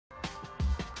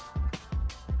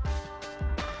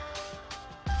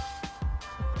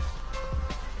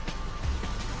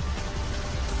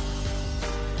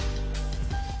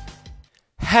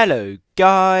Hello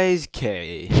guys,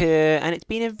 Kay here, and it's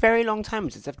been a very long time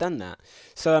since I've done that.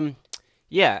 So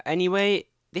yeah, anyway,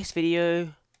 this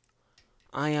video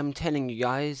I am telling you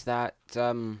guys that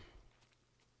eventually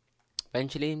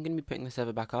I'm going to be putting the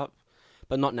server back up,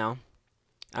 but not now.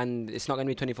 And it's not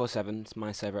going to be 24/7, it's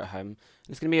my server at home.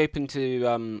 It's going to be open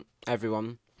to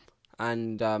everyone,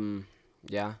 and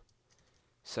yeah.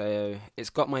 So it's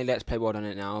got my Let's Play world on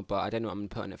it now, but I don't know what I'm going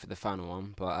to put on it for the final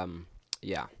one, but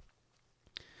yeah.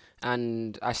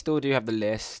 And I still do have the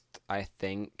list, I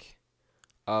think,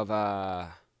 of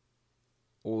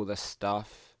all the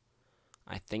stuff.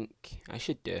 I think I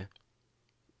should do.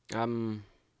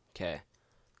 Okay.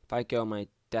 If I go on my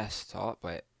desktop,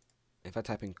 wait. If I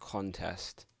type in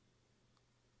contest,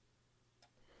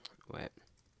 wait.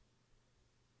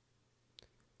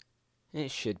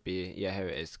 It should be, yeah, here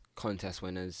it is. Contest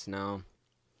winners. Now,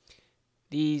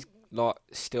 these lot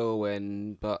still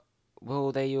win, but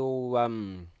will they all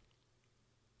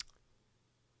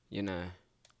you know,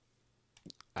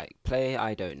 like play?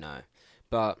 I don't know,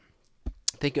 but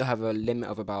I think it'll have a limit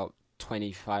of about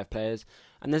 25 players.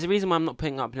 And there's a reason why I'm not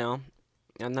putting up now,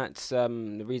 and that's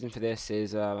the reason for this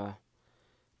is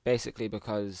basically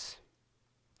because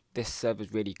this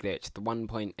server's really glitched. The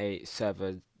 1.8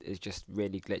 server is just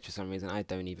really glitched for some reason. I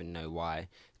don't even know why,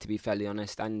 to be fairly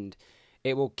honest. And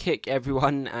it will kick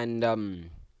everyone, and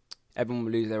everyone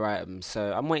will lose their items.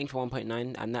 So I'm waiting for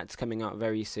 1.9, and that's coming out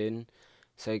very soon.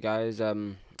 So guys,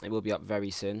 it will be up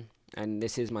very soon. And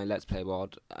this is my Let's Play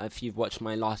world. If you've watched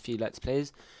my last few Let's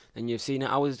Plays, then you've seen it.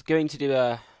 I was going to do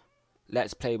a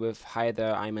Let's Play with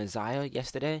Hyder I'm Isaiah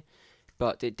yesterday,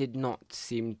 but it did not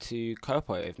seem to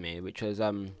cooperate with me, which was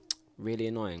really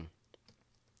annoying.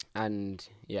 And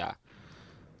yeah,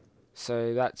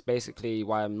 so that's basically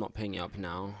why I'm not picking it up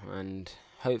now, and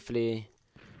hopefully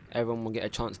everyone will get a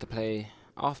chance to play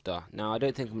after. Now I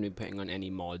don't think I'm going to be putting on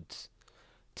any mods,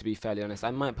 to be fairly honest.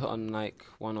 I might put on like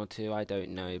 1 or 2, I don't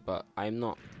know, but I'm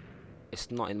not,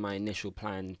 it's not in my initial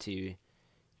plan to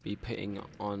be putting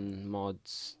on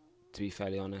mods, to be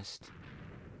fairly honest.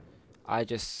 I'm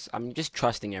just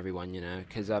trusting everyone, you know,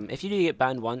 because if you do get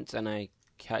banned once and I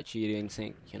catch you doing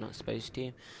something you're not supposed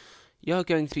to, you're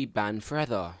going to be banned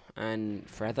forever, and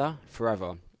forever.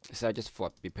 So I just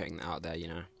thought I'd be putting that out there, you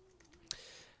know.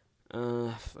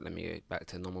 Let me go back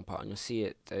to the normal part, and you'll see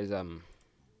it. There's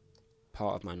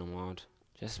part of my normal world.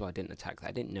 Just so I didn't attack that.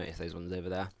 I didn't notice those ones over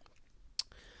there.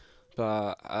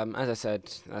 But as I said,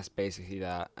 that's basically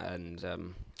that, and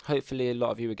hopefully a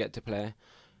lot of you will get to play.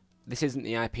 This isn't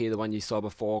the IP, the one you saw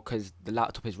before, because the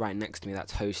laptop is right next to me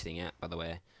that's hosting it, by the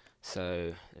way.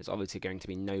 So there's obviously going to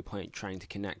be no point trying to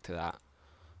connect to that.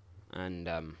 And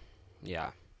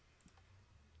yeah.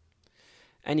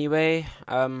 Anyway,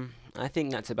 I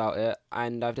think that's about it.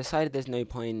 And I've decided there's no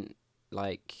point,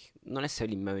 like, not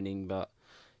necessarily moaning, but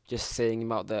just saying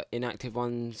about the inactive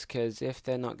ones, because if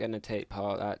they're not going to take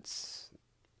part,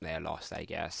 they're lost, I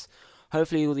guess.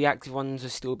 Hopefully all the active ones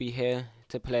will still be here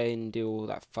to play and do all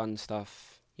that fun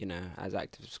stuff, you know, as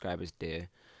active subscribers do.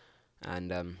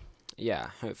 And yeah,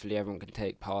 hopefully everyone can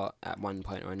take part at one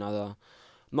point or another.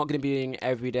 I'm not going to be doing it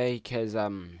every day because,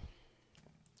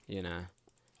 you know,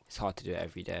 it's hard to do it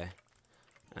every day.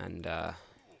 And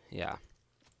yeah.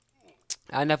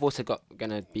 And I've also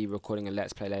going to be recording a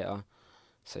Let's Play later.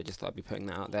 So just thought I'd be putting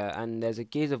that out there. And there's a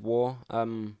Gears of War,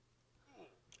 team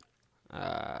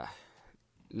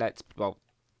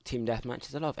deathmatch.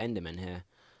 There's a lot of Endermen here.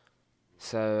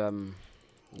 So,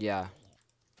 yeah.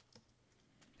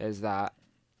 There's that.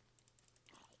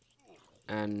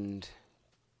 And,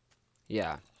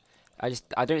 yeah.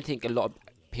 I don't think a lot of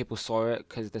people saw it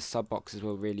because the sub boxes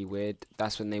were really weird.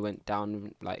 That's when they went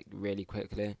down, like, really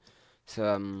quickly.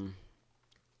 So,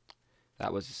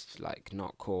 that was, like,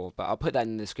 not cool. But I'll put that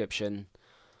in the description.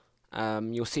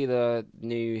 You'll see the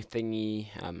new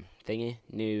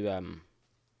new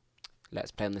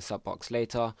Let's Play on the sub box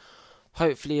later.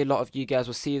 Hopefully a lot of you guys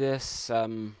will see this.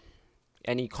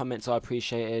 Any comments are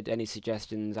appreciated. Any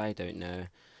suggestions, I don't know.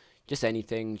 Just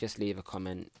anything, just leave a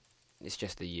comment. It's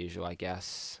just the usual, I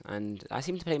guess. And I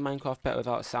seem to play Minecraft better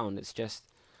without sound. It's just,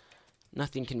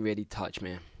 nothing can really touch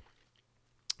me.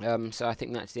 So I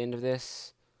think that's the end of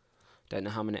this. Don't know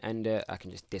how I'm going to end it. I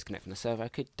can just disconnect from the server. I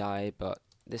could die, but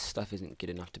this stuff isn't good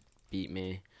enough to beat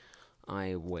me.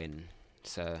 I win.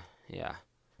 So, yeah.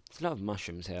 There's a lot of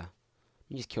mushrooms here. Let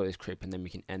me just kill this creep and then we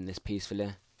can end this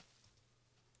peacefully.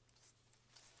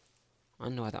 I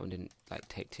don't know why that one didn't, like,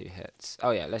 take 2 hits.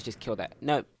 Oh, yeah, let's just kill that.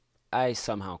 No, I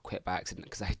somehow quit by accident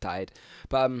because I died.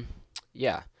 But,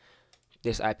 yeah.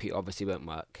 This IP obviously won't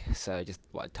work. So, I just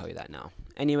want to tell you that now.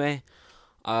 Anyway,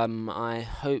 I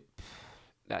hope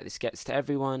that this gets to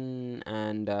everyone,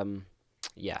 and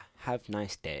yeah, have a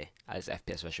nice day, as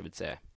FPS Russia would say.